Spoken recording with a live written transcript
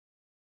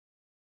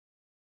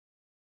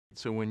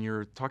So when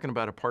you're talking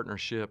about a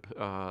partnership,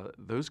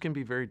 those can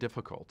be very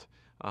difficult.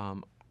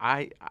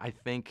 I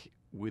think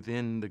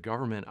within the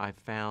government, I've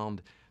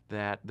found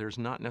that there's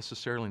not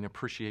necessarily an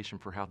appreciation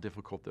for how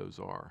difficult those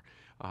are.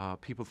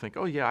 People think,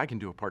 oh yeah, I can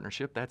do a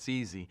partnership, that's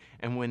easy.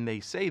 And when they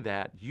say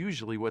that,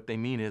 usually what they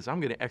mean is, I'm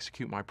going to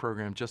execute my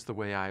program just the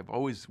way I've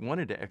always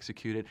wanted to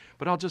execute it,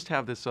 but I'll just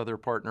have this other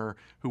partner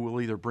who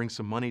will either bring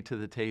some money to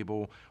the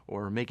table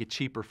or make it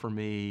cheaper for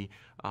me.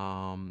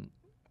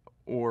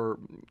 Or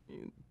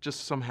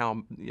just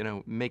somehow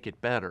make it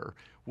better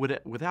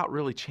without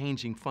really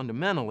changing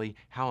fundamentally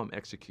how I'm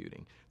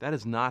executing. That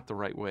is not the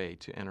right way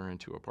to enter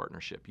into a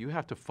partnership. You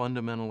have to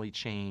fundamentally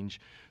change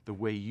the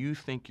way you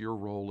think your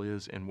role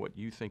is and what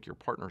you think your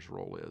partner's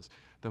role is.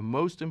 The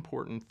most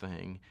important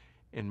thing,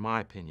 in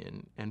my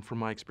opinion, and from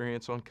my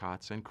experience on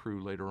COTS and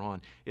crew later on,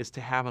 is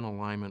to have an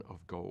alignment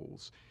of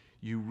goals.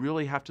 You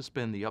really have to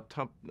spend the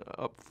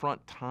upfront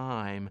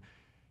time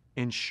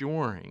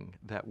ensuring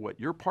that what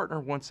your partner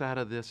wants out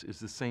of this is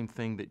the same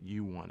thing that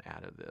you want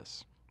out of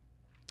this.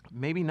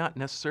 Maybe not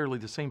necessarily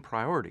the same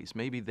priorities.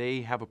 Maybe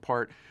they have a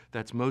part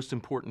that's most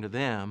important to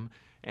them,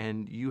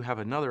 and you have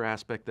another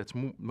aspect that's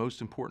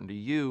most important to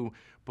you,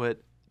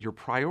 but your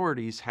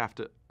priorities have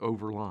to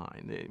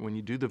overline. When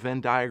you do the Venn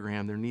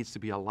diagram, there needs to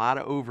be a lot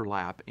of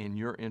overlap in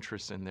your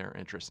interests and their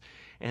interests.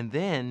 And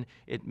then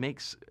it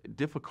makes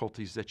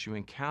difficulties that you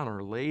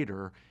encounter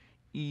later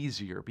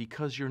easier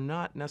because you're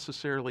not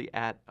necessarily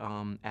at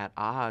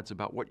odds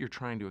about what you're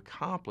trying to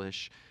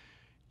accomplish.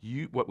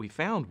 What we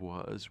found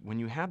was when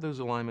you have those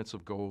alignments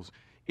of goals,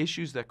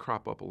 issues that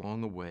crop up along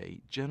the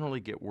way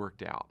generally get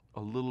worked out a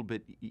little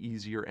bit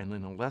easier and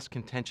in a less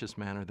contentious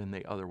manner than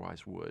they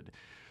otherwise would.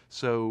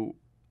 So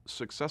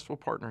successful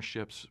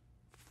partnerships,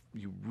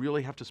 you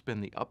really have to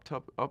spend the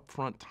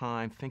upfront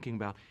time thinking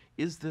about,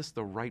 is this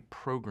the right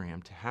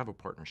program to have a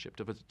partnership?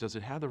 Does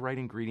it have the right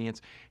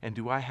ingredients? And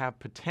do I have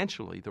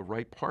potentially the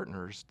right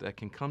partners that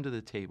can come to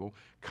the table,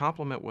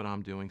 complement what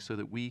I'm doing so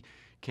that we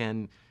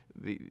can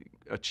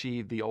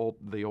achieve the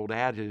old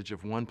adage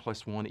of 1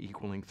 +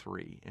 1 =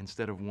 3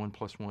 instead of 1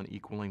 + 1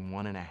 =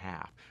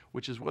 1.5,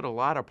 which is what a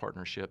lot of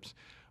partnerships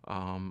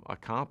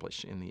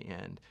accomplish in the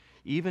end.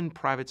 Even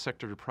private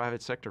sector to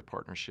private sector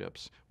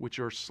partnerships, which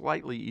are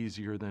slightly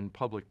easier than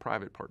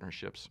public-private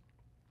partnerships,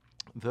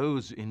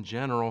 those in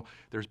general,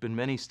 there's been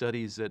many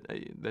studies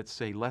that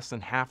say less than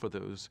half of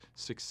those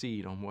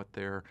succeed on what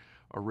their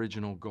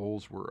original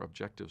goals were,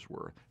 objectives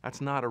were.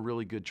 That's not a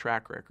really good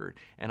track record.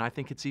 And I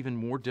think it's even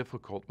more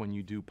difficult when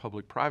you do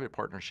public-private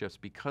partnerships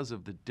because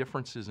of the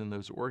differences in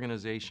those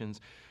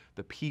organizations,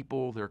 the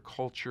people, their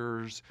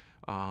cultures,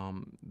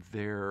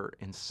 their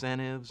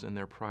incentives, and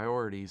their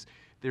priorities.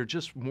 They're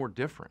just more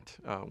different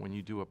when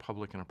you do a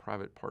public and a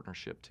private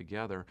partnership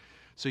together.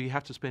 So you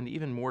have to spend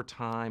even more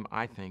time,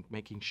 I think,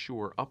 making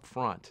sure up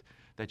front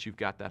that you've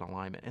got that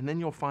alignment. And then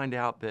you'll find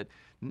out that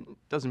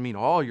doesn't mean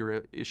all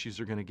your issues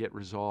are going to get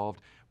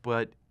resolved,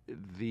 but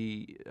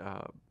the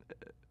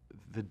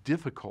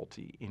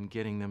difficulty in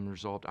getting them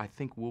resolved, I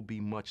think, will be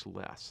much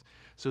less.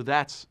 So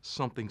that's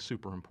something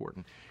super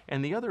important.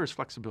 And the other is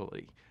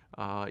flexibility.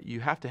 You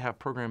have to have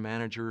program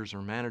managers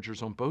or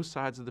managers on both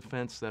sides of the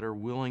fence that are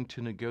willing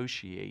to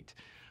negotiate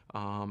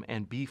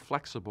and be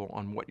flexible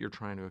on what you're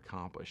trying to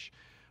accomplish.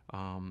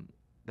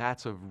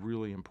 That's a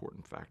really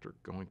important factor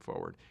going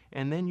forward.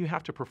 And then you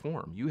have to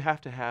perform. You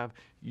have to have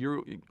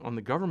on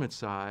the government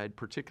side,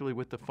 particularly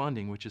with the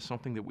funding, which is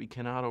something that we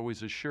cannot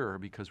always assure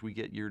because we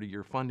get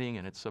year-to-year funding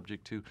and it's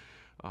subject to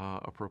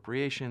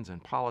appropriations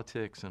and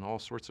politics and all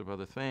sorts of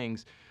other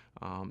things.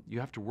 You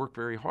have to work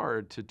very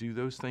hard to do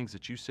those things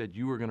that you said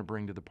you were going to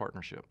bring to the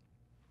partnership.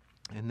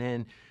 And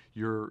then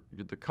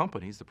the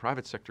companies, the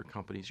private sector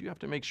companies, you have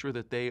to make sure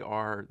that they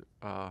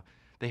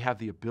have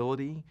the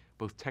ability,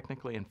 both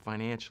technically and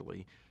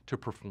financially, to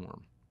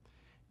perform.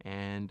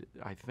 And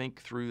I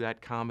think through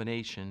that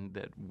combination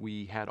that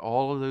we had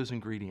all of those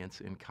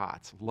ingredients in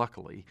COTS.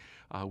 Luckily,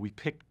 we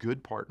picked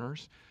good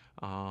partners.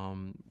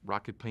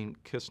 Rocket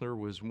Paint Kistner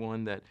was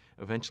one that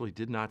eventually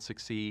did not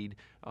succeed,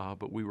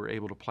 but we were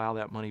able to plow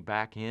that money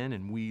back in,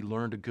 and we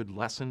learned a good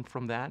lesson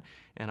from that.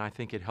 And I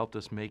think it helped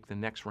us make the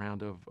next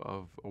round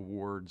of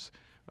awards.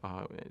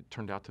 It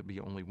turned out to be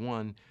only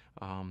one,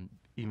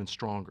 even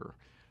stronger.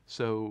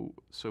 So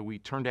we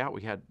turned out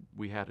we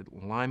had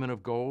alignment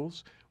of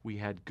goals. We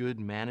had good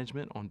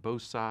management on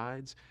both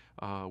sides.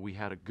 We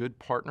had a good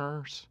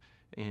partners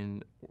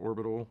in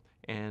Orbital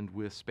and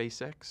with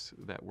SpaceX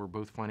that were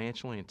both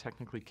financially and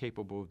technically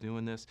capable of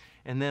doing this.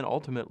 And then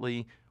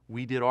ultimately,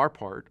 we did our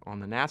part on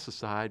the NASA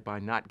side by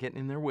not getting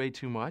in their way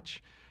too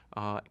much,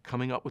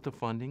 coming up with the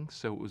funding.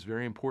 So it was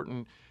very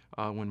important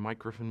when Mike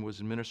Griffin was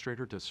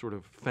administrator to sort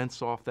of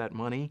fence off that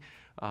money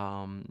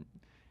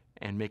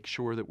and make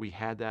sure that we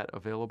had that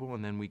available.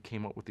 And then we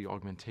came up with the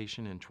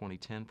augmentation in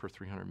 2010 for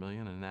 $300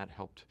 million, and that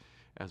helped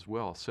as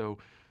well. So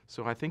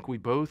I think we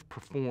both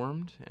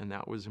performed, and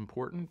that was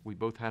important. We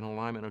both had an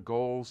alignment of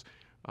goals.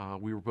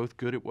 We were both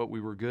good at what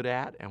we were good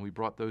at, and we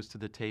brought those to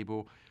the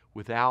table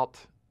without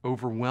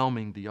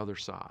overwhelming the other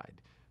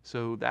side.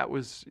 So that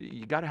was,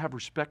 you got to have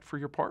respect for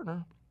your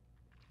partner,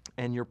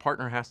 And your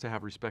partner has to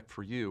have respect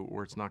for you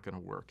or it's not going to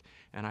work.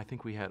 And I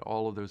think we had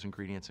all of those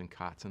ingredients in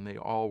COTS, and they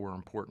all were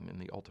important in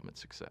the ultimate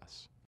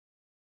success.